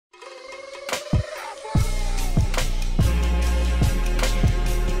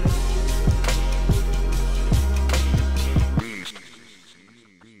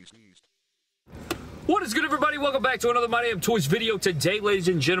back to another My Damn Toys video. Today, ladies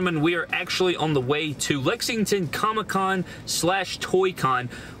and gentlemen, we are actually on the way to Lexington Comic Con / Toy-Con,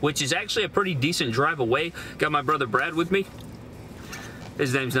 which is actually a pretty decent drive away. Got my brother Brad with me.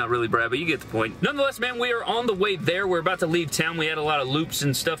 His name's not really Brad, but you get the point. Nonetheless, man, we are on the way there. We're about to leave town. We had a lot of loops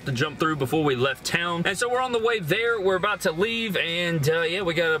and stuff to jump through before we left town. And so we're on the way there. We're about to leave, and yeah,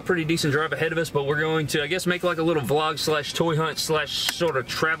 we got a pretty decent drive ahead of us, but we're going to, I guess, make like a little vlog / toy hunt / sort of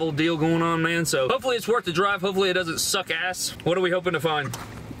travel deal going on, man. So hopefully it's worth the drive. Hopefully it doesn't suck ass. What are we hoping to find?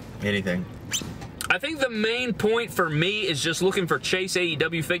 Anything. I think the main point for me is just looking for Chase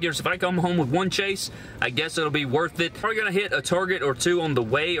AEW figures. If I come home with one Chase, I guess it'll be worth it. We're gonna hit a Target or two on the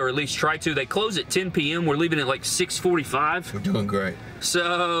way, or at least try to. They close at 10 p.m. We're leaving at like 6:45. We're doing great.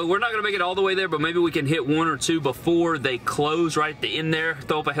 So we're not gonna make it all the way there, but maybe we can hit one or two before they close right at the end there.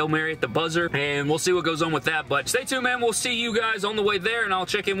 Throw up a Hail Mary at the buzzer, and we'll see what goes on with that. But stay tuned, man. We'll see you guys on the way there, and I'll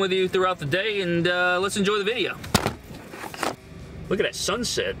check in with you throughout the day, and let's enjoy the video. Look at that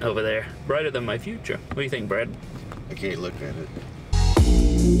sunset over there. Brighter than my future. What do you think, Brad? I can't look at it.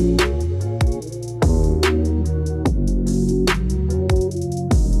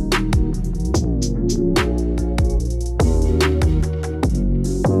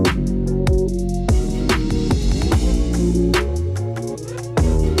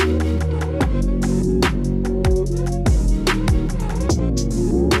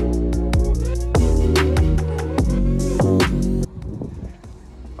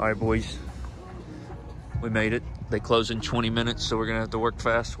 All right, boys, we made it. They close in 20 minutes, so we're gonna have to work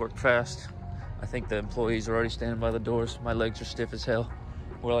fast, I think the employees are already standing by the doors. My legs are stiff as hell.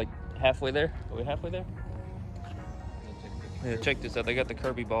 We're like halfway there. Are we halfway there? Yeah, check this out. They got the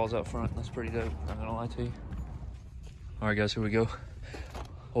Kirby balls out front. That's pretty dope, not gonna lie to you. All right, guys, here we go.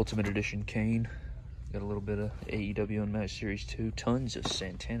 Ultimate Edition Kane. Got a little bit of AEW Unmatched Series 2. Tons of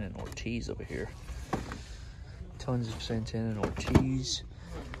Santana and Ortiz over here. Tons of Santana and Ortiz.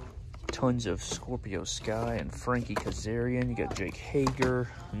 Tons of Scorpio Sky and Frankie Kazarian. You got Jake Hager,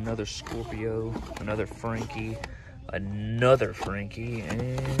 another Scorpio, another Frankie, and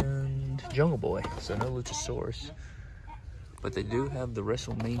Jungle Boy. So no Luchasaurus. But they do have the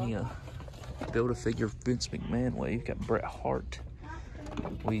WrestleMania Build-A-Figure Vince McMahon way. You've got Bret Hart.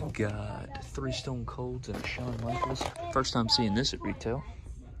 We've got 3 Stone Colds and a Shawn Michaels. First time seeing this at retail.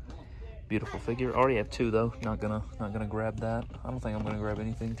 Beautiful figure. Already have 2 though. Not gonna grab that. I don't think I'm gonna grab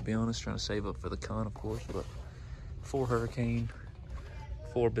anything, to be honest. Trying to save up for the con, of course. But 4 Hurricane,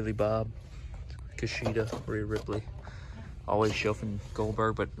 4 Billy Bob, Kushida, Rhea Ripley. Always shelving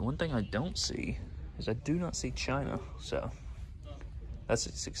Goldberg. But one thing I don't see is I do not see China. So that's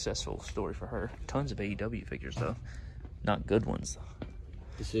a successful story for her. Tons of AEW figures though. Not good ones though.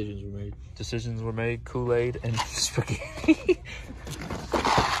 Decisions were made. Decisions were made. Kool-Aid and spaghetti.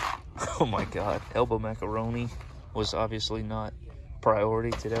 Oh my God, elbow macaroni was obviously not priority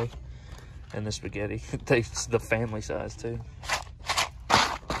today. And the spaghetti, the family size too.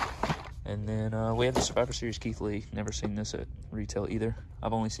 And then we have the Survivor Series Keith Lee. Never seen this at retail either.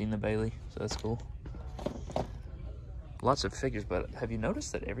 I've only seen the Bailey, so that's cool. Lots of figures, but have you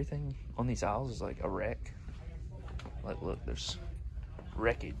noticed that everything on these aisles is like a wreck? Like, look, there's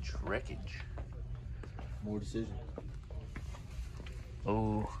wreckage. More decision.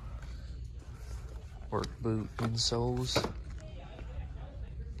 Oh. Work boot insoles.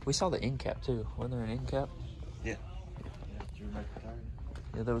 We saw the end cap too. Wasn't there an end cap? Yeah.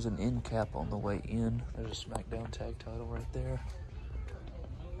 Yeah, there was an end cap on the way in. There's a SmackDown tag title right there.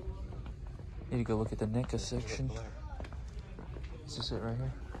 Need to go look at the NECA section. Is this it right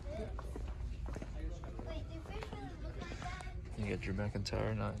here? You got Drew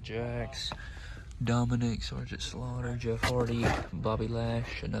McIntyre, Nia Jax, Dominic, Sergeant Slaughter, Jeff Hardy, Bobby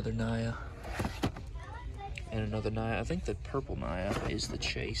Lash, another Nia. And another Nia. I think the purple Nia is the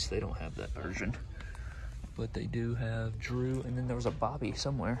Chase. They don't have that version. But they do have Drew. And then there was a Bobby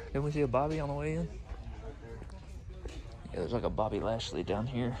somewhere. Didn't we see a Bobby on the way in? Yeah, there's like a Bobby Lashley down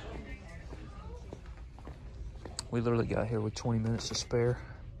here. We literally got here with 20 minutes to spare.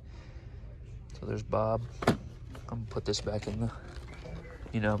 So there's Bob. I'm going to put this back in the...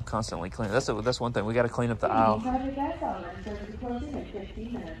 You know, I'm constantly cleaning. That's one thing. We got to clean up the aisle.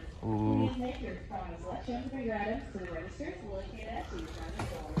 Ooh.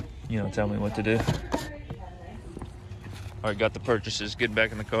 You don't tell me what to do. All right, got the purchases. Get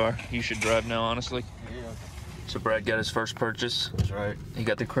back in the car. You should drive now, honestly. Yeah. So Brad got his first purchase. That's right. He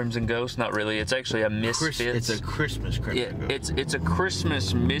got the Crimson Ghost. Not really. It's actually a Misfits. It's a Christmas Crimson Ghost. It's a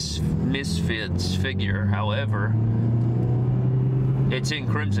Christmas Misfits figure. However, it's in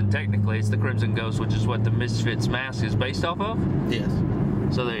Crimson technically. It's the Crimson Ghost, which is what the Misfits mask is based off of. Yes.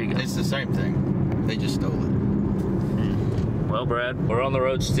 So there you go. It's the same thing. They just stole it. Well, Brad, we're on the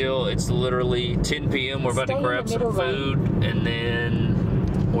road still. It's literally 10 p.m. We're about to grab some food, and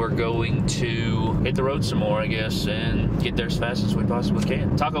then we're going to hit the road some more, I guess, and get there as fast as we possibly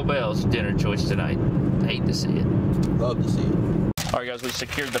can. Taco Bell's dinner choice tonight. Hate to see it. Love to see it. All right, guys, we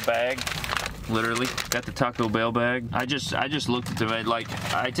secured the bag. Literally got the Taco Bell bag. I just looked at the bag.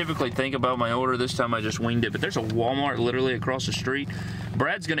 Like, I typically think about my order. This time I just winged it, but there's a Walmart literally across the street.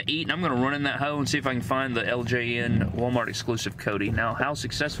 Brad's gonna eat, and I'm gonna run in that hoe and see if I can find the LJN Walmart exclusive Cody. Now, how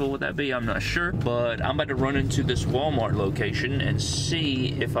successful would that be? I'm not sure, but I'm about to run into this Walmart location and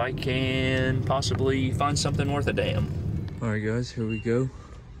see if I can possibly find something worth a damn. All right, guys, here we go.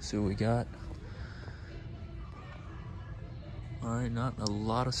 See what we got. All right, not a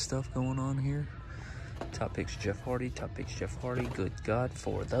lot of stuff going on here. Top picks Jeff Hardy, top picks Jeff Hardy. Good God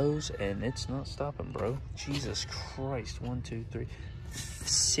for those, and it's not stopping, bro. Jesus Christ. 1, 2, 3,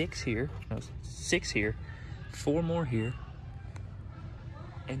 6 here. No, 6 here. 4 more here.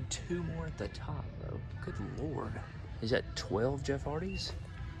 And 2 more at the top, bro. Good Lord. Is that 12 Jeff Hardys?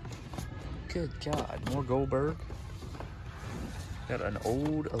 Good God. More Goldberg. Got an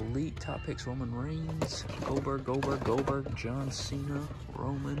old elite top picks Roman Reigns, Goldberg, John Cena,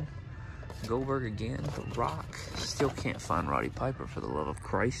 Roman, Goldberg again, The Rock. Still can't find Roddy Piper for the love of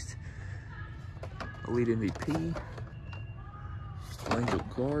Christ. Elite MVP, Angel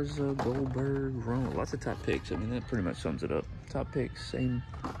Garza, Goldberg, Roman. Lots of top picks. I mean, that pretty much sums it up. Top picks, same.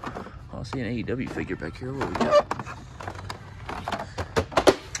 I'll see an AEW figure back here. What we got?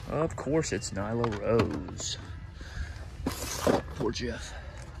 Of course, it's Nyla Rose. Poor Jeff.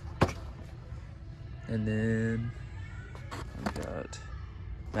 And then we got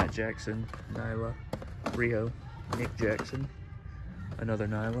Matt Jackson, Nyla, Rio, Nick Jackson, another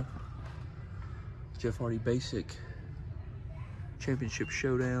Nyla, Jeff Hardy Basic, Championship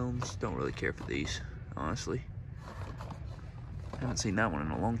Showdowns. Don't really care for these, honestly. Haven't seen that one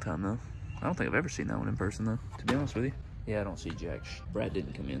in a long time, though. I don't think I've ever seen that one in person, though, to be honest with you. Yeah, I don't see Jack. Brad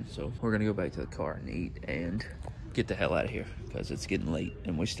didn't come in, so we're gonna go back to the car and eat and get the hell out of here because it's getting late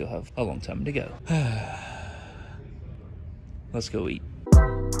and we still have a long time to go. Let's go eat.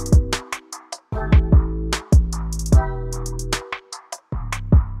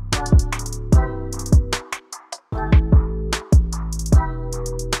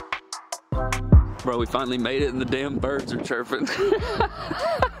 Bro, we finally made it and the damn birds are chirping.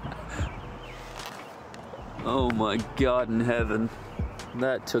 Oh my God in heaven.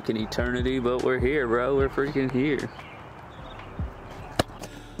 That took an eternity, but we're here, bro. We're freaking here.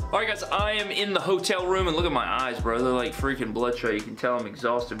 All right, guys, I am in the hotel room, and look at my eyes, bro. They're like freaking bloodshot. You can tell I'm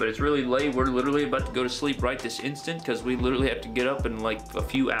exhausted, but it's really late. We're literally about to go to sleep right this instant because we literally have to get up in like a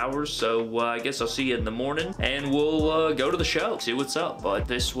few hours. So I guess I'll see you in the morning, and we'll go to the show, see what's up. But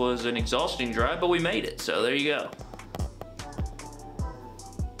this was an exhausting drive, but we made it, so there you go.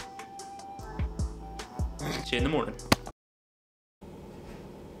 See you in the morning.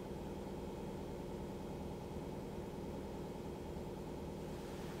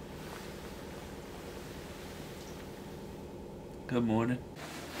 Good morning.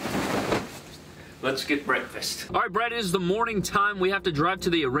 Let's get breakfast. All right, Brad, it is the morning time. We have to drive to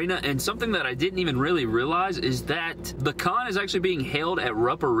the arena, and something that I didn't even really realize is that the con is actually being held at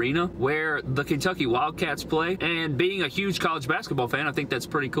Rupp Arena, where the Kentucky Wildcats play. And being a huge college basketball fan, I think that's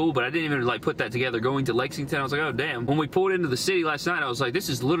pretty cool, but I didn't even like put that together. Going to Lexington, I was like, oh, damn. When we pulled into the city last night, I was like, this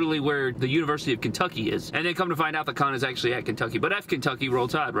is literally where the University of Kentucky is. And then come to find out the con is actually at Kentucky. But F Kentucky, Roll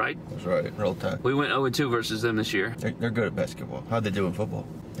Tide, right? That's right, Roll Tide. We went 0-2 versus them this year. They're good at basketball. How'd they do in football?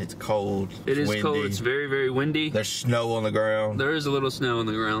 It's cold. It is windy. Cold. It's very, very windy. There's snow on the ground. There is a little snow on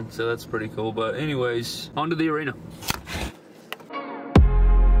the ground, so that's pretty cool. But anyways, on to the arena.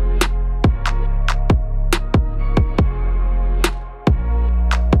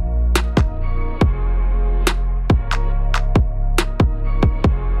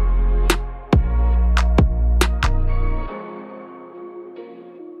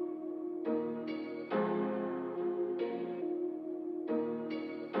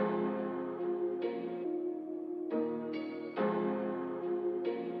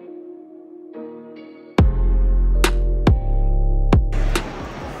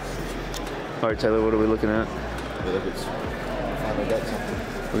 All right, Taylor, what are we looking at?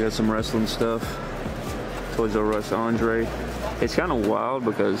 We got some wrestling stuff. Toys R Us Andre. It's kind of wild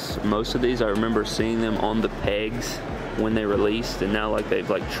because most of these I remember seeing them on the pegs when they released, and now like they've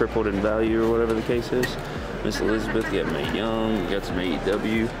like tripled in value or whatever the case is. Miss Elizabeth, you got Mae Young, we got some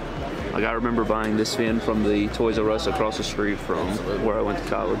AEW. Like I remember buying this fin from the Toys R Us across the street from where I went to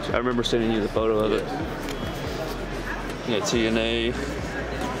college. I remember sending you the photo of it. You got TNA,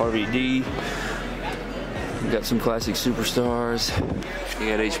 RVD. We got some classic superstars. You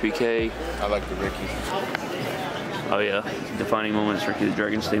got HBK. I like the Ricky. Oh yeah, defining moments. Ricky the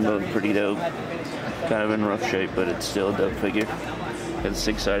Dragon Steamboat, pretty dope. Kind of in rough shape, but it's still a dope figure. Got a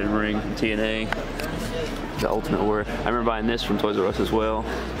 6-sided ring from TNA. The Ultimate Warrior. I remember buying this from Toys R Us as well.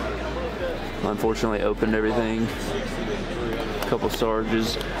 Unfortunately, opened everything. A couple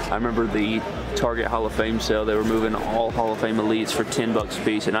Sarges. I remember the Target Hall of Fame sale. They were moving all Hall of Fame Elites for $10 a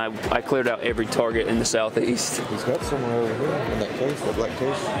piece, and I cleared out every Target in the Southeast. He's got somewhere over here in that case, that black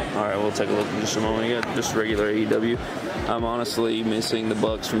case. All right, we'll take a look in just a moment. You got just regular AEW. I'm honestly missing the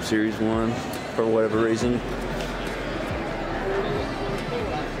Bucks from Series 1 for whatever reason.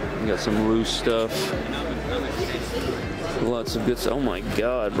 You got some loose stuff. Lots of good stuff. Oh my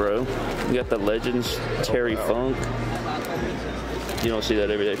God, bro. You got the Legends, Terry Funk. You don't see that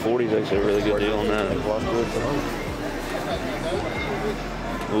every day. 40's actually a really good deal on that.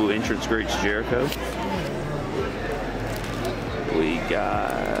 Ooh, Entrance Greats Jericho. We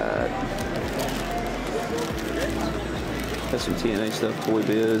got some TNA stuff. Toy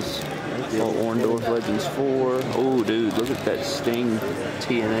Biz. Oh, Orndorff Legends 4. Oh, dude, look at that Sting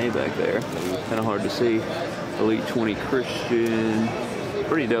TNA back there. Kind of hard to see. Elite 20 Christian.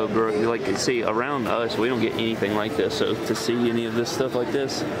 Pretty dope, bro. Like, see, around us, we don't get anything like this. So to see any of this stuff like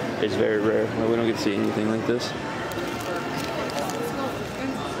this is very rare. Like, we don't get to see anything like this.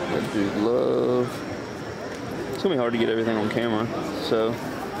 That Dude Love. It's gonna be hard to get everything on camera, so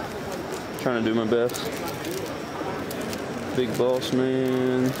trying to do my best. Big Boss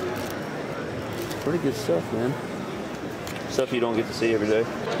Man. Pretty good stuff, man. Stuff you don't get to see every day.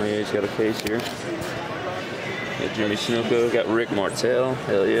 Oh yeah, he's got a case here. Got Jimmy Snuka, got Rick Martel.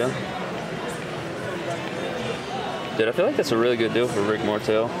 Hell yeah. Dude, I feel like that's a really good deal for Rick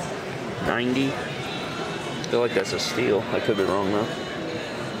Martel. 90. I feel like that's a steal. I could be wrong though.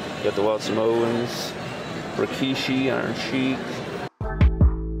 Got the Wild Samoans, Rikishi, Iron Sheik.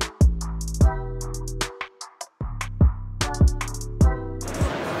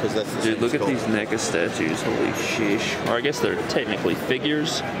 Dude, look at these NECA statues. Holy shish. Or I guess they're technically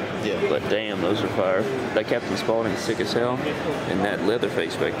figures. Yeah. But damn, those are fire. That Captain Spaulding's sick as hell. And that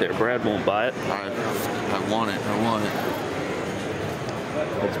Leatherface back there. Brad won't buy it. I want it. I want it.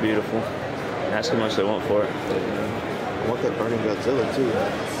 It's beautiful. Ask how much they want for it. I want that Burning Godzilla too.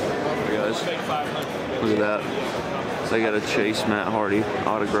 Here, guys. Look at that. They got a Chase Matt Hardy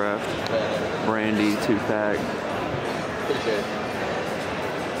autographed. Brandy 2-pack.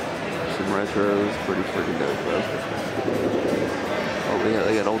 Some retros. Pretty freaking dope, bro. Oh, yeah,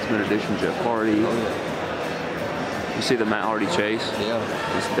 they got Ultimate Edition Jeff Hardy. You see the Matt Hardy Chase? Yeah.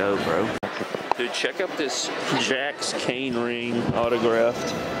 It's dope, bro. Dude, check out this Jax Kane ring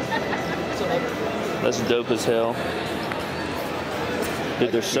autographed. That's dope as hell.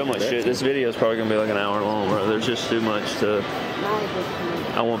 Dude, there's so much shit. This video is probably gonna be like an hour long, bro. There's just too much to.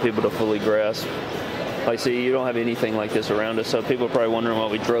 I want people to fully grasp. Like, see, you don't have anything like this around us, so people are probably wondering why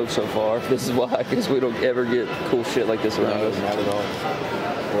we drove so far. This is why, because we don't ever get cool shit like this around us. Not at all.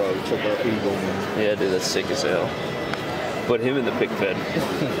 Bro, check out Eagle, man. Yeah, dude, that's sick as hell. Put him in the pig fed.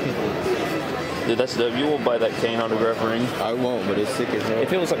 Dude, that's dope. You won't buy that Kane autograph ring. I won't, but it's sick as hell.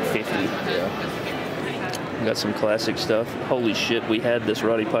 If it was like 50. Yeah. We got some classic stuff. Holy shit, we had this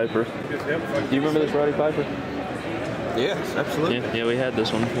Roddy Piper. Do you remember this Roddy Piper? Yes, absolutely. Yeah, we had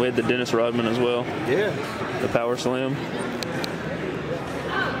this one. We had the Dennis Rodman as well. Yeah. The Power Slam.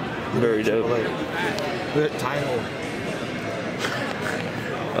 Very dope. Good title.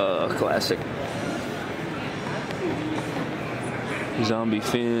 Classic. Zombie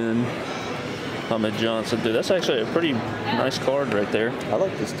Finn. Ahmed Johnson. Dude, that's actually a pretty nice card right there. I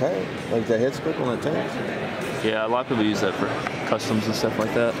like this tag. Like the head sculpt on that tag. Yeah, a lot of people use that for customs and stuff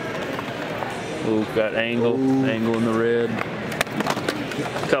like that. Ooh, got Angle. Ooh. Angle in the red.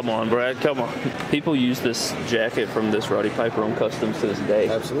 Come on, Brad. Come on. People use this jacket from this Roddy Piper on customs to this day.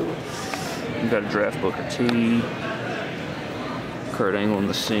 Absolutely. You got a draft Booker T. Kurt Angle in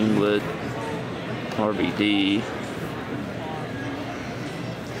the singlet. RVD.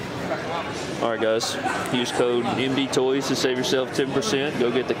 All right, guys. Use code MD Toys to save yourself 10%.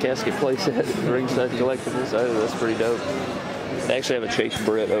 Go get the casket playset at Ringside Collectibles. Oh, that's pretty dope. They actually have a Chase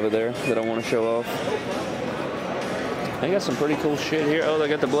Britt over there that I want to show off. They got some pretty cool shit here. Oh, they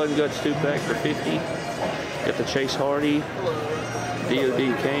got the Blood and Guts 2-pack for 50. Got the Chase Hardy,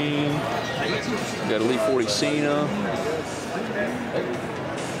 DOD Kane. Got Elite 40 Cena.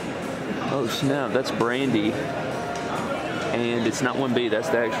 Oh snap, that's Brandy. And it's not 1B, that's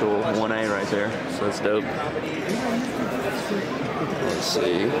the actual 1A right there. So that's dope. Let's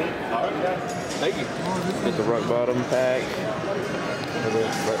see. Thank you. Get the Rock Bottom pack.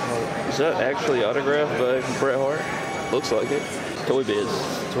 Is that actually autographed by Bret Hart? Looks like it. Toy Biz.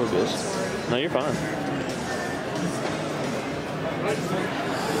 Toy Biz. No, you're fine.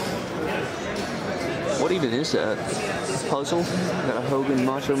 What even is that? Puzzle? Got a Hogan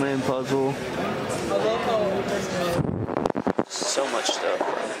Macho Man puzzle. So much stuff, bro.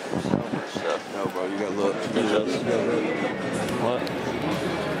 So much stuff. No, bro, you gotta look. What?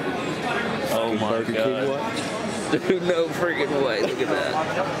 Oh my god. Dude, no freaking way. Look at that. I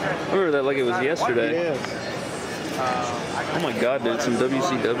remember that like it was yesterday. Yes. Oh my god, dude. Some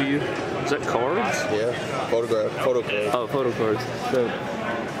WCW. Is that cards? Yeah. Photo cards. Oh, photo cards. So,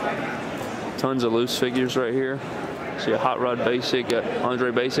 tons of loose figures right here. See a Hot Rod Basic, got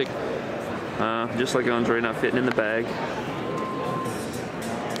Andre Basic. Just like Andre, not fitting in the bag.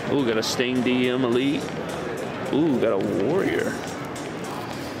 Ooh, got a Sting DM Elite. Ooh, got a Warrior.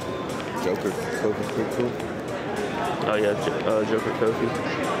 Joker. Kofi's pretty cool. Oh yeah, Joker Kofi.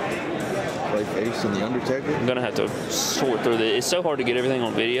 Like Ace and the Undertaker. I'm gonna have to sort through this. It's so hard to get everything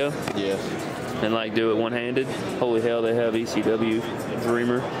on video. Yes. And like do it one-handed. Holy hell, they have ECW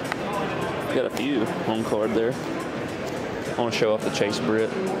Dreamer. Got a few on card there. I want to show off the Chase Britt.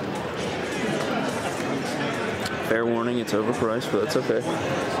 Fair warning, it's overpriced, but that's okay.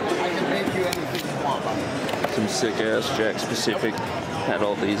 Some sick ass Jack Specific. Had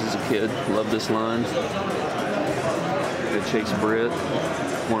all these as a kid. Love this line. The Chase Britt.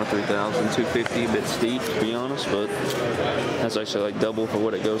 1 of 3,000, 250, a bit steep to be honest, but that's actually like double for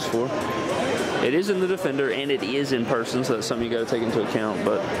what it goes for. It is in the Defender and it is in person, so that's something you got to take into account.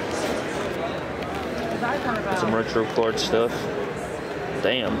 But some retro card stuff.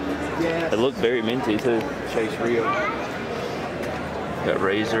 Damn, it looked very minty too. Chase Rio. Got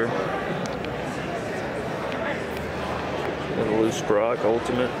Razor. Got a loose Brock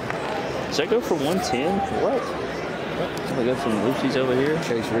Ultimate. Does that go for 110? What? I got some Lucy's over here.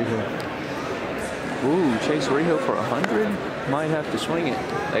 Chase Riho. Ooh, Chase Riho for 100? Might have to swing it.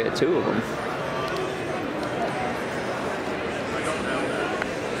 I got 2 of them.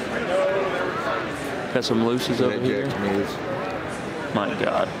 Got some Lucy's over here. My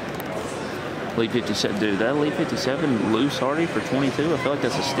God. Elite 57. Dude, that Elite 57 loose Hardy for 22? I feel like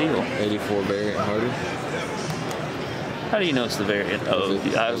that's a steal. 84 variant Hardy. How do you know it's the variant? Oh,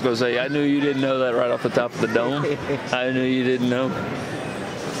 I was going to say, I knew you didn't know that right off the top of the dome. I knew you didn't know.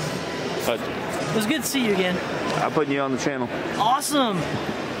 But it was good to see you again. I'm putting you on the channel. Awesome.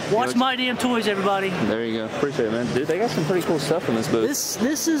 Watch My Damn Toys, everybody. There you go. Appreciate it, man. Dude, they got some pretty cool stuff in this booth.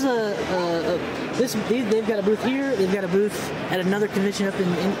 This is they've got a booth here. They've got a booth at another convention up in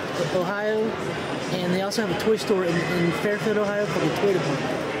Ohio, and they also have a toy store in Fairfield, Ohio called the Toy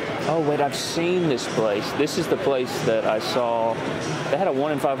Department. Oh wait, I've seen this place. This is the place that I saw. They had a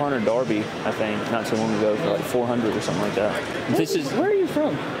 1 in 500 Derby, I think, not so long ago for like 400 or something like that. Where are you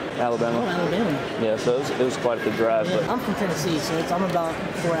from? Alabama. Oh, Alabama. Yeah, so it was quite a good drive. Yeah, but I'm from Tennessee, so I'm about a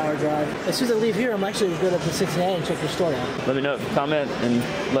 4-hour drive. As soon as I leave here, I'm actually going to go up to Cincinnati and check your store out. Let me know. Comment and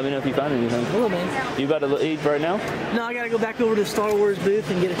let me know if you find anything. Hello, man. You about to eat right now? No, I got to go back over to the Star Wars booth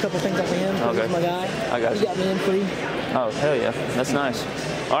and get a couple things off of him. Okay. He's my guy. I got you. He got me in free. Oh, hell yeah. That's nice.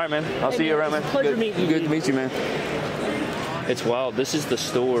 All right, man. I'll see you around, man. Pleasure meeting you. Good to meet you, man. It's wild. This is the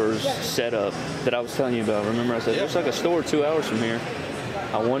store's setup that I was telling you about. Remember I said there's like a store 2 hours from here.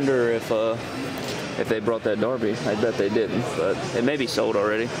 I wonder if they brought that Derby. I bet they didn't, but it may be sold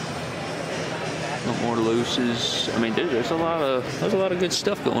already. No more looses. I mean, dude, there's a lot of good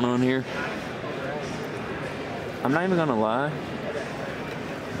stuff going on here. I'm not even gonna lie.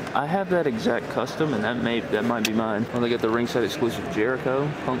 I have that exact custom, and that might be mine. Well, they got the ringside exclusive Jericho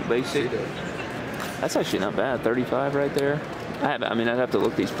Punk Basic. That's actually not bad. 35 right there. I mean, I'd have to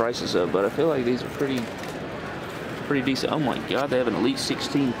look these prices up, but I feel like these are pretty decent. Oh my God, they have an Elite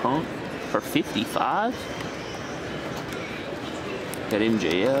 16 Punk for 55. Got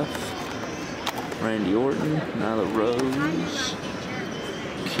MJF, Randy Orton, Nyla Rose,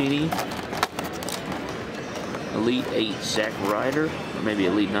 Kenny, Elite 8 Zack Ryder, or maybe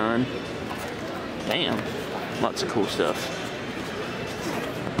Elite 9. Damn, lots of cool stuff.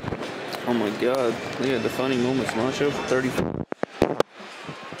 Oh my God, they had the Funny Moments Macho for 35.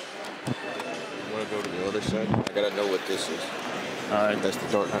 Go to the other side. I gotta know what this is. Alright. That's the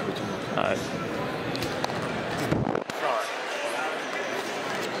Dark Knight Returns. Alright.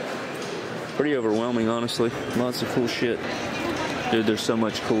 Pretty overwhelming, honestly. Lots of cool shit. Dude, there's so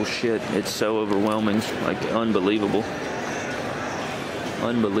much cool shit. It's so overwhelming. Like, unbelievable.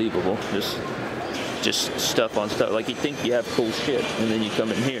 Unbelievable. Just stuff on stuff. Like, you think you have cool shit, and then you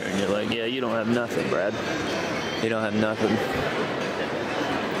come in here, and you're like, yeah, you don't have nothing, Brad. You don't have nothing.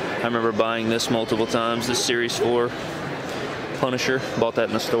 I remember buying this multiple times, this Series 4. Punisher. Bought that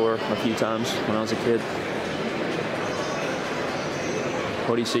in the store a few times when I was a kid.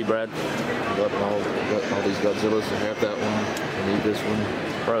 What do you see, Brad? Got all these Godzillas. I have that one. I need this one.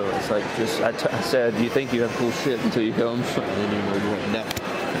 Bro, it's like just, I said, you think you have cool shit until you come. I didn't even know you want that.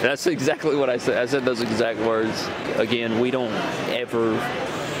 That's exactly what I said. I said those exact words. Again, we don't ever...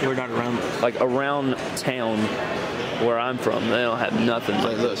 We're not around. Like, around town where I'm from, they don't have nothing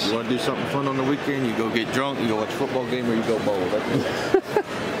like Look, this. you want to do something fun on the weekend, you go get drunk, you go watch a football game, or you go bowl. That's it.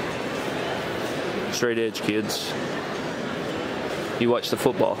 Straight edge, kids. You watch the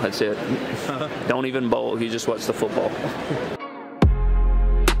football, that's it. Don't even bowl, you just watch the football.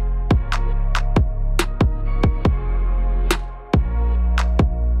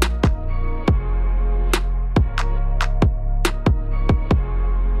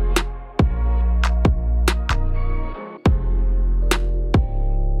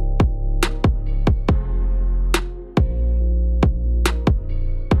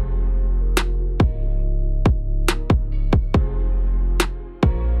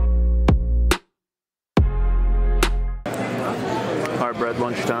 Bread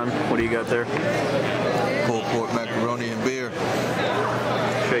lunchtime. What do you got there? Pulled pork, macaroni, and beer.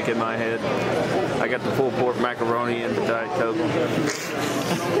 Shaking my head. I got the pulled pork, macaroni, and the Diet Coke.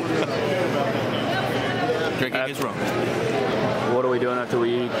 Drinking is wrong. What are we doing after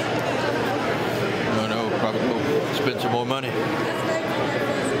we eat? I don't know. Probably go spend some more money. I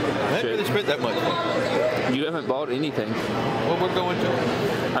haven't really spent that much. You haven't bought anything. Well, we're going to.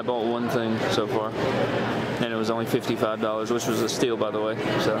 I bought one thing so far, and it was only $55, which was a steal, by the way.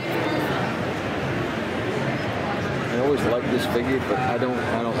 So I always like this figure, but I don't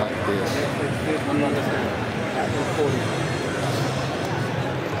like this.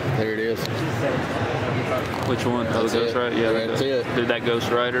 There it is. which one? Oh, the Ghost Rider? Yeah, that's it. Dude, that Ghost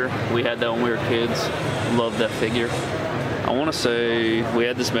Rider. We had that when we were kids. Loved that figure. I want to say we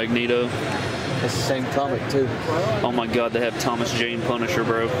had this Magneto. It's the same comic too. Oh my God, they have Thomas Jane Punisher,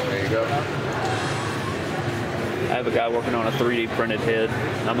 bro. There you go. I have a guy working on a 3D printed head.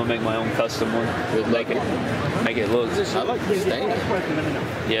 I'm gonna make my own custom one. Make it look. I like the stain.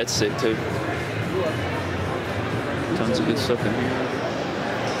 Yeah, it's sick too. Tons of good stuff in here.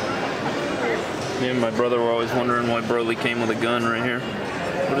 Me and my brother were always wondering why Broly came with a gun right here.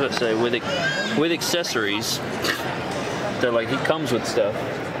 What does it say? With accessories. They're like, he comes with stuff.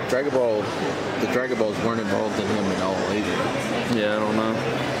 The Dragon Balls weren't involved in him at all either. Yeah, I don't know.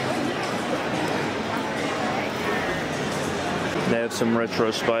 They have some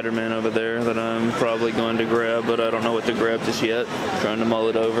retro Spiderman over there that I'm probably going to grab, but I don't know what to grab just yet. Trying to mull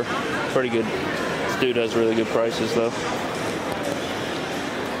it over. Pretty good. This dude has really good prices though.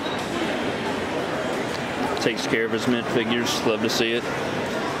 Takes care of his mint figures. Love to see it.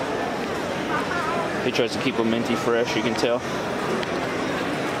 He tries to keep them minty fresh, you can tell.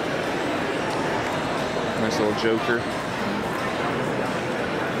 Nice little Joker.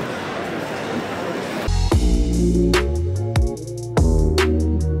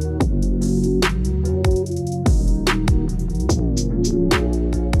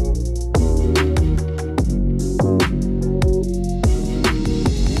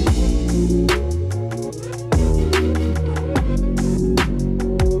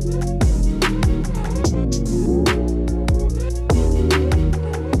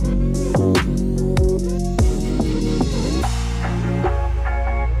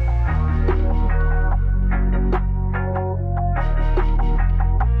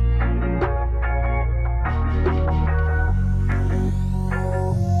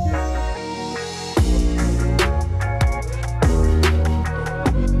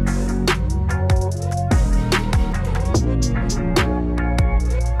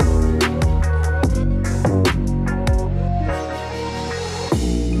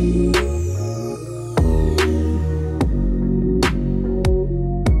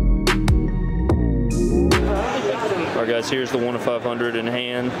 Here's the 1 of 500 in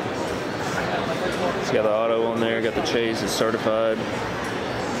hand. It's got the auto on there, got the chase, it's certified.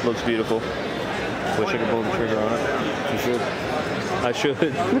 Looks beautiful. Wish I could pull the trigger on it. You should. I should.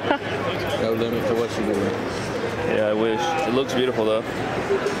 No limit to what you do. Yeah, I wish. It looks beautiful though.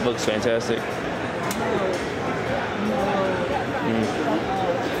 Looks fantastic.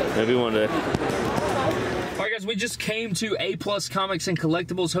 Maybe one day. Alright guys, guys, we just came to A+ Comics and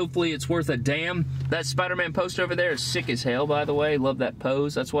Collectibles. Hopefully it's worth a damn. That Spider-Man poster over there is sick as hell, by the way. Love that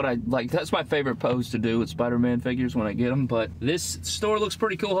pose. That's what I like. That's my favorite pose to do with Spider-Man figures when I get them. But this store looks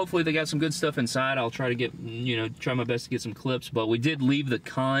pretty cool. Hopefully they got some good stuff inside. I'll try to get, you know, try my best to get some clips. But we did leave the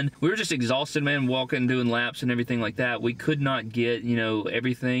con. We were just exhausted, man, walking, doing laps and everything like that. We could not get, you know,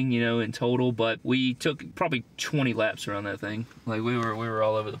 everything, you know, in total. But we took probably 20 laps around that thing. Like, we were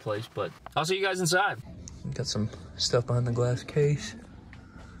all over the place. But I'll see you guys inside. Got some stuff behind the glass case.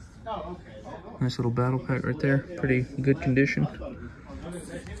 Nice little battle pack right there. Pretty good condition.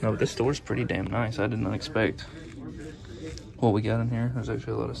 No, but this store's pretty damn nice. I did not expect what we got in here. There's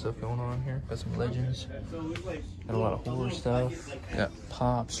actually a lot of stuff going on here. Got some Legends. Got a lot of horror stuff. Got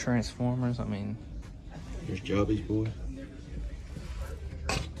Pops, Transformers. I mean, here's Jobby's boy.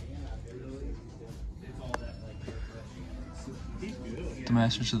 The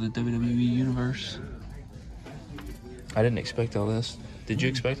Masters of the WWE Universe. I didn't expect all this. Did you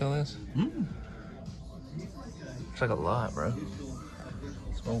expect all this? It's like a lot, bro.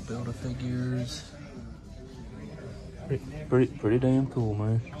 Small Build-A-Figures. Pretty damn cool,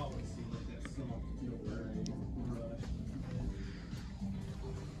 man.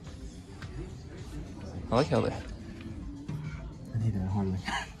 I like how they... I need that Harley.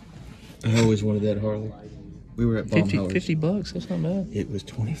 I always wanted that Harley. We were at Baumhauer's. 50 bucks, that's not bad. It was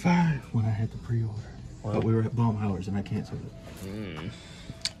 25 When I had the pre-order. Wow. But we were at Baumhauer's and I canceled it.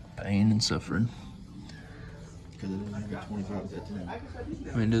 Pain and suffering. Because it only got 25 at that time.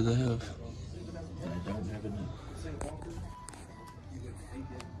 How many do they have? I don't have enough.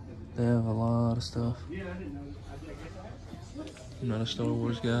 They have a lot of stuff. I'm not a Star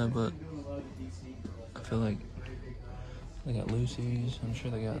Wars guy, but I feel like they got Lucy's. I'm sure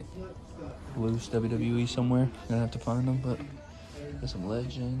they got loose WWE somewhere. Gonna have to find them, but there's some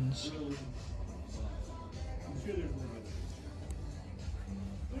Legends.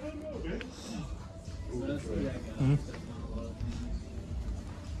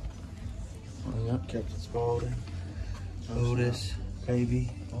 Oh, yeah. Captain Spaulding. Otis.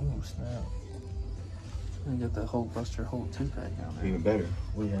 Baby. Oh, snap. I got that Hulkbuster Hulk 2-pack down there. Even better.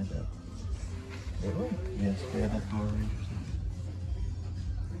 We had that. Yes, we had that Power Rangers.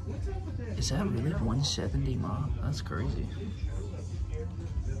 Is that really 170, Mom? That's crazy.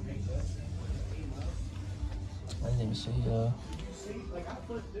 I didn't even see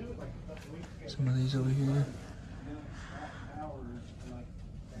some of these over here.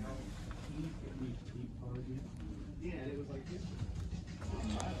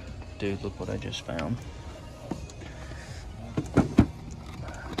 Dude, look what I just found.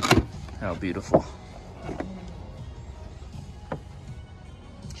 How beautiful.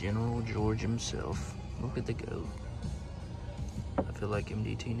 General George himself. Look at the goat. I feel like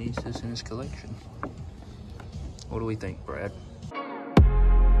MDT needs this in his collection. What do we think, Brad?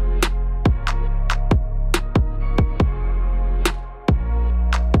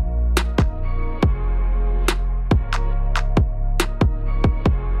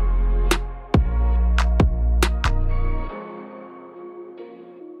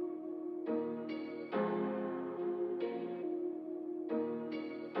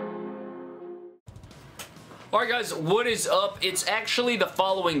 Alright guys, what is up? It's actually the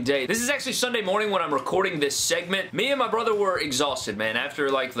following day. This is actually Sunday morning when I'm recording this segment. Me and my brother were exhausted, man, after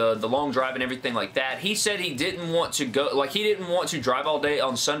like the long drive and everything like that. He said he didn't want to go, like he didn't want to drive all day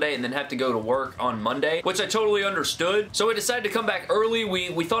on Sunday and then have to go to work on Monday, which I totally understood. So we decided to come back early.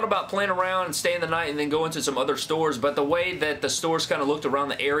 We thought about playing around and staying the night and then go into some other stores, but the way that the stores kind of looked around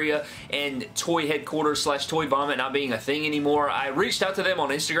the area and toy headquarters / toy vomit not being a thing anymore, I reached out to them on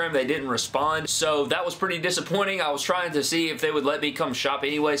Instagram. They didn't respond, so that was pretty disappointing. I was trying to see if they would let me come shop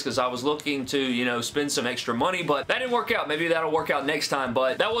anyways because I was looking to, you know, spend some extra money, but that didn't work out. Maybe that'll work out next time,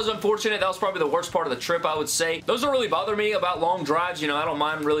 but that was unfortunate. That was probably the worst part of the trip, I would say. Those don't really bother me about long drives. You know, I don't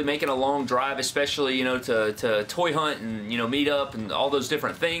mind really making a long drive, especially, you know, to toy hunt and, you know, meet up and all those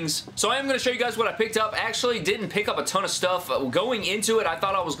different things. So I am going to show you guys what I picked up. Actually didn't pick up a ton of stuff. Going into it, I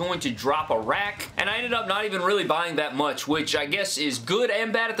thought I was going to drop a rack, and I ended up not even really buying that much, which I guess is good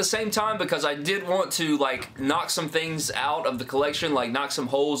and bad at the same time because I did want to, like, knock some things out of the collection, like knock some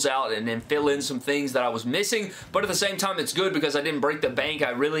holes out and then fill in some things that I was missing, but at the same time it's good because I didn't break the bank. I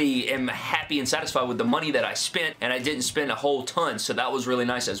really am happy and satisfied with the money that I spent, and I didn't spend a whole ton, so that was really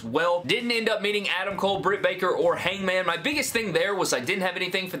nice as well. Didn't end up meeting Adam Cole, Britt Baker, or Hangman. My biggest thing there was I didn't have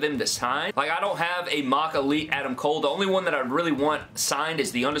anything for them to sign. Like, I don't have a mock elite Adam Cole. The only one that I really want signed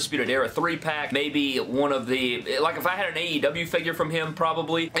is the Undisputed Era 3-pack, maybe one of the, like if I had an AEW figure from him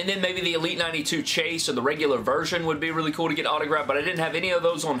probably, and then maybe the Elite 92 Chase or the regular regular version would be really cool to get autographed, but I didn't have any of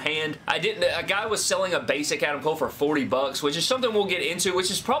those on hand. A guy was selling a basic Adam Cole for 40 bucks, which is something we'll get into, which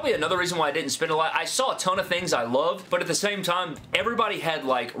is probably another reason why I didn't spend a lot. I saw a ton of things I loved, but at the same time, everybody had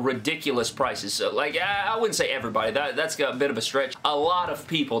like ridiculous prices. So like, I wouldn't say everybody, that's got a bit of a stretch. A lot of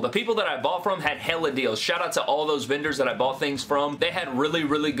people, the people that I bought from had hella deals. Shout out to all those vendors that I bought things from. They had really,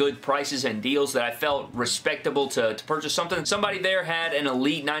 really good prices and deals that I felt respectable to purchase something. Somebody there had an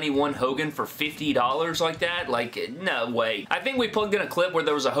Elite 91 Hogan for $50 like that. Like, no way. I think we plugged in a clip where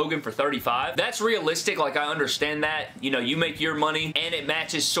there was a Hogan for $35. That's realistic. Like, I understand that. You know, you make your money and it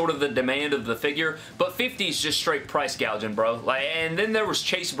matches sort of the demand of the figure, but 50 is just straight price gouging, bro. Like, and then there was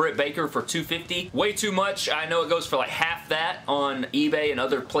Chase Britt Baker for $250. Way too much. I know it goes for like half that on eBay and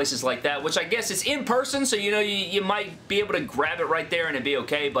other places like that, which I guess it's in person, so you know, you might be able to grab it right there and it'd be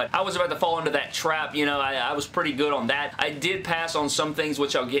okay, but I was about to fall into that trap. You know, I was pretty good on that. I did pass on some things,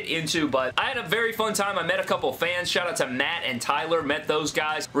 which I'll get into, but I had a very fun time. I met a couple fans. Shout out to Matt and Tyler. Met those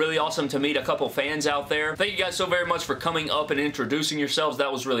guys. Really awesome to meet a couple fans out there. Thank you guys so very much for coming up and introducing yourselves.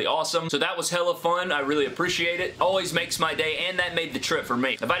 That was really awesome. So that was hella fun. I really appreciate it. Always makes my day, and that made the trip for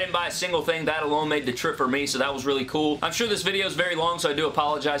me. If I didn't buy a single thing, that alone made the trip for me, so that was really cool. I'm sure this video is very long, so I do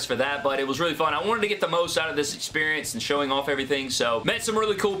apologize for that, but it was really fun. I wanted to get the most out of this experience and showing off everything, so met some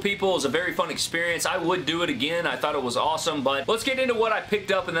really cool people. It was a very fun experience. I would do it again. I thought it was awesome, but let's get into what I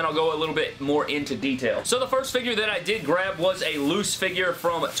picked up, and then I'll go a little bit more into detail. So the first figure that I did grab was a loose figure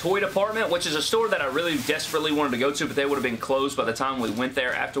from Toy Department, which is a store that I really desperately wanted to go to, but they would have been closed by the time we went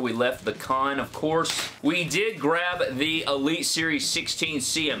there after we left the con, of course. We did grab the Elite Series 16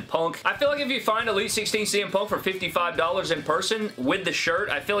 CM Punk. I feel like if you find Elite 16 CM Punk for $55 in person with the shirt,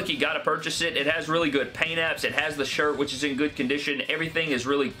 I feel like you gotta purchase it. It has really good paint apps. It has the shirt, which is in good condition. Everything is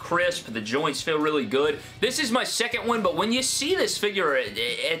really crisp. The joints feel really good. This is my second one, but when you see this figure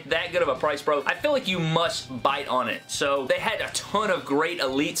at that good of a price, bro, I feel like you must bite on it. So they had a ton of great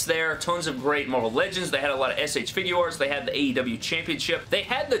Elites there, tons of great Marvel Legends. They had a lot of SH figuarts. They had the AEW Championship. They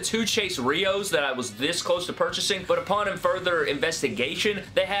had the two Chase Rios that I was this close to purchasing, but upon further investigation,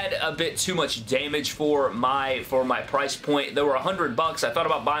 they had a bit too much damage for my price point. They were $100 bucks. I thought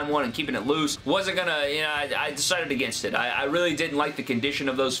about buying one and keeping it loose. Wasn't gonna, you know, I decided against it. I really didn't like the condition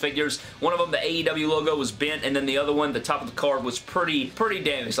of those figures. One of them, the AEW logo was bent, and then the other one, the top of the card was pretty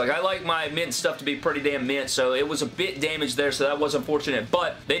damaged. Like, I like my mint stuff to be pretty damn mint, so it was a bit damaged there, so that was unfortunate.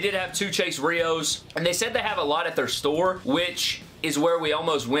 But they did have two Chase Rios, and they said they have a lot at their store, which is where we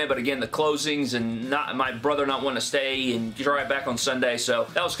almost went, but again, the closings and my brother not wanting to stay and drive back on Sunday, so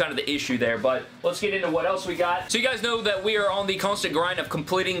that was kind of the issue there. But let's get into what else we got. So you guys know that we are on the constant grind of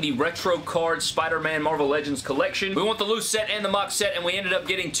completing the retro card Spider-Man Marvel Legends collection. We want the loose set and the mock set, and we ended up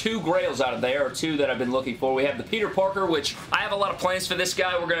getting two grails out of there, or two that I've been looking for. We have the Peter Parker, which I have a lot of plans for this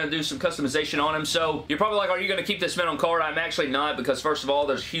guy. We're going to do some customization on him, so you're probably like, are you going to keep this mint on card? I'm actually not, because first of all,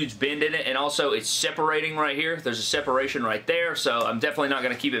 there's a huge bend in it, and also it's separating right here. There's a separation right there, so I'm definitely not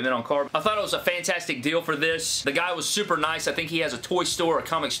going to keep it mint on card. I thought it was a fantastic deal for this. The guy was super nice. I think he has a toy store, a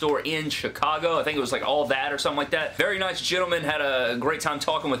comic store in Chicago. I think it was like All That or something like that. Very nice gentleman. Had a great time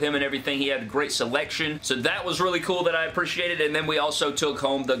talking with him and everything. He had a great selection. So that was really cool that I appreciated. And then we also took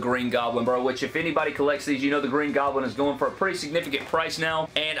home the Green Goblin, bro, which if anybody collects these, you know the Green Goblin is going for a pretty significant price now.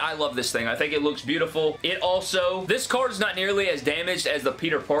 And I love this thing. I think it looks beautiful. It also, this card is not nearly as damaged as the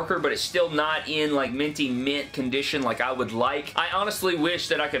Peter Parker, but it's still not in like minty mint condition like I would like. I honestly wish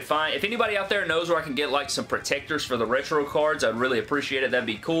that I could find, if anybody out there knows where I can get like some protectors for the retro cards, I'd really appreciate it. That'd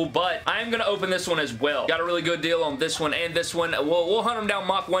be cool. But I am going to open this one as well. Got a really good deal on this one and this one. We'll hunt them down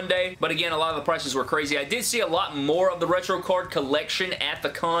mock one day, but again, a lot of the prices were crazy. I did see a lot more of the retro card collection at the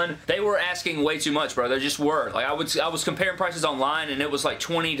con. They were asking way too much, bro. They just were. Like, I was comparing prices online, and it was like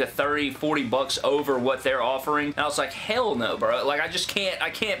 20 to 30, 40 bucks over what they're offering. And I was like, hell no, bro. Like, I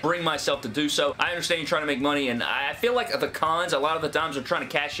can't bring myself to do so. I understand you're trying to make money, and I feel like the cons, a lot of the times are trying to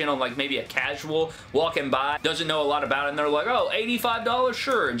cash in on like maybe a casual walking by, doesn't know a lot about it, and they're like, oh, $85,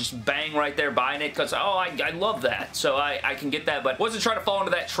 sure, and just bang right there buying it because, oh, I love that. So I can get that, but wasn't trying to fall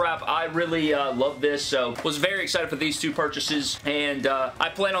into that trap. I really love this, so was very excited for these two purchases, and I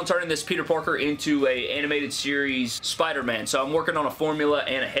plan on turning this Peter Parker into a animated series Spider-Man. So I'm working on a formula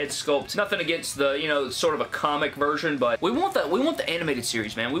and a head sculpt. Nothing against the, you know, sort of a comic version, but we want the animated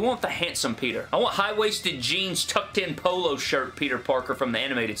series, man. We want the handsome Peter. I want high-waisted jeans, tucked in polo shirt, insert Peter Parker from the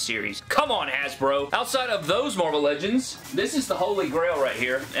animated series. Come on, Hasbro. Outside of those Marvel Legends, this is the Holy Grail right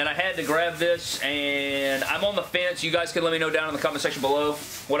here, and I had to grab this, and I'm on the fence. You guys can let me know down in the comment section below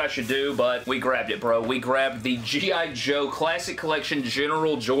what I should do, but we grabbed it, bro. We grabbed the G.I. Joe Classic Collection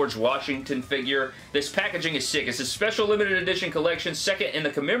General George Washington figure. This packaging is sick. It's a special limited edition collection, second in the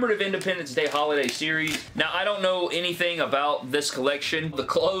commemorative Independence Day holiday series. Now, I don't know anything about this collection, the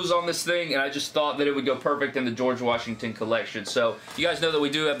clothes on this thing, and I just thought that it would go perfect in the George Washington collection. So, you guys know that we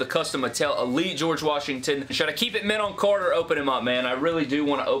do have the custom Mattel Elite George Washington. Should I keep it mint on card or open him up, man? I really do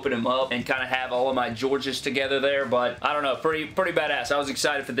want to open him up and kind of have all of my Georges together there, but I don't know. Pretty badass. I was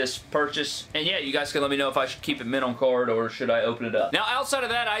excited for this purchase. And yeah, you guys can let me know if I should keep it mint on card or should I open it up. Now, outside of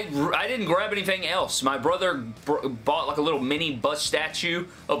that, I didn't grab anything else. My brother bought like a little mini bust statue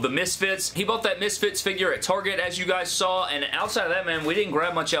of the Misfits. He bought that Misfits figure at Target, as you guys saw, and outside of that, man, we didn't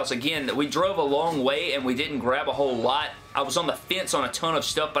grab much else. Again, we drove a long way and we didn't grab a whole lot. I was on the fence on a ton of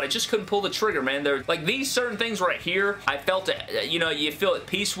stuff, but I just couldn't pull the trigger, man. There, like these certain things right here, I felt it, you know, you feel at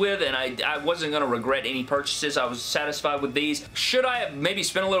peace with, and I wasn't going to regret any purchases. I was satisfied with these. Should I have maybe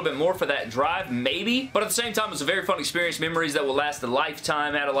spent a little bit more for that drive? Maybe. But at the same time, it was a very fun experience. Memories that will last a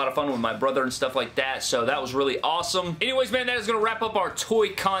lifetime. I had a lot of fun with my brother and stuff like that, so that was really awesome. Anyways, man, that is going to wrap up our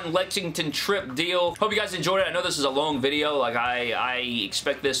Toy-Con Lexington trip deal. Hope you guys enjoyed it. I know this is a long video. Like, I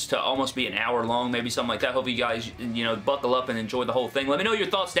expect this to almost be an hour long, maybe something like that. Hope you guys, you know, buckle up and enjoy the whole thing. Let me know your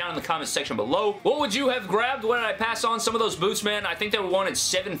thoughts down in the comments section below. What would you have grabbed? What did I pass on? Some of those boots, man, I think they were wanted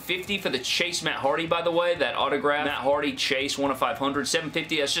 $750 for the Chase Matt Hardy, by the way. That autograph Matt Hardy Chase 1 of 500.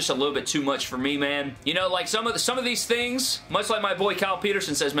 $750, that's just a little bit too much for me, man. You know, like some of these things, much like my boy Kyle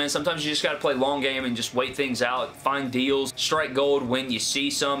Peterson says, man, sometimes you just got to play long game and just wait things out, find deals, strike gold when you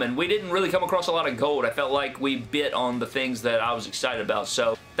see some, and we didn't really come across a lot of gold. I felt like we bit on the things that I was excited about,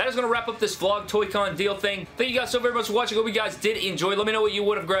 so that is going to wrap up this vlog Toy-Con deal thing. Thank you guys so very much for watching. Hope you guys did enjoy. Let me know what you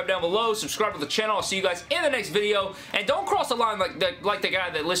would have grabbed down below. Subscribe to the channel. I'll see you guys in the next video. And don't cross the line like the guy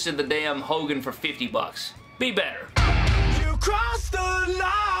that listed the damn Hogan for $50. Be better.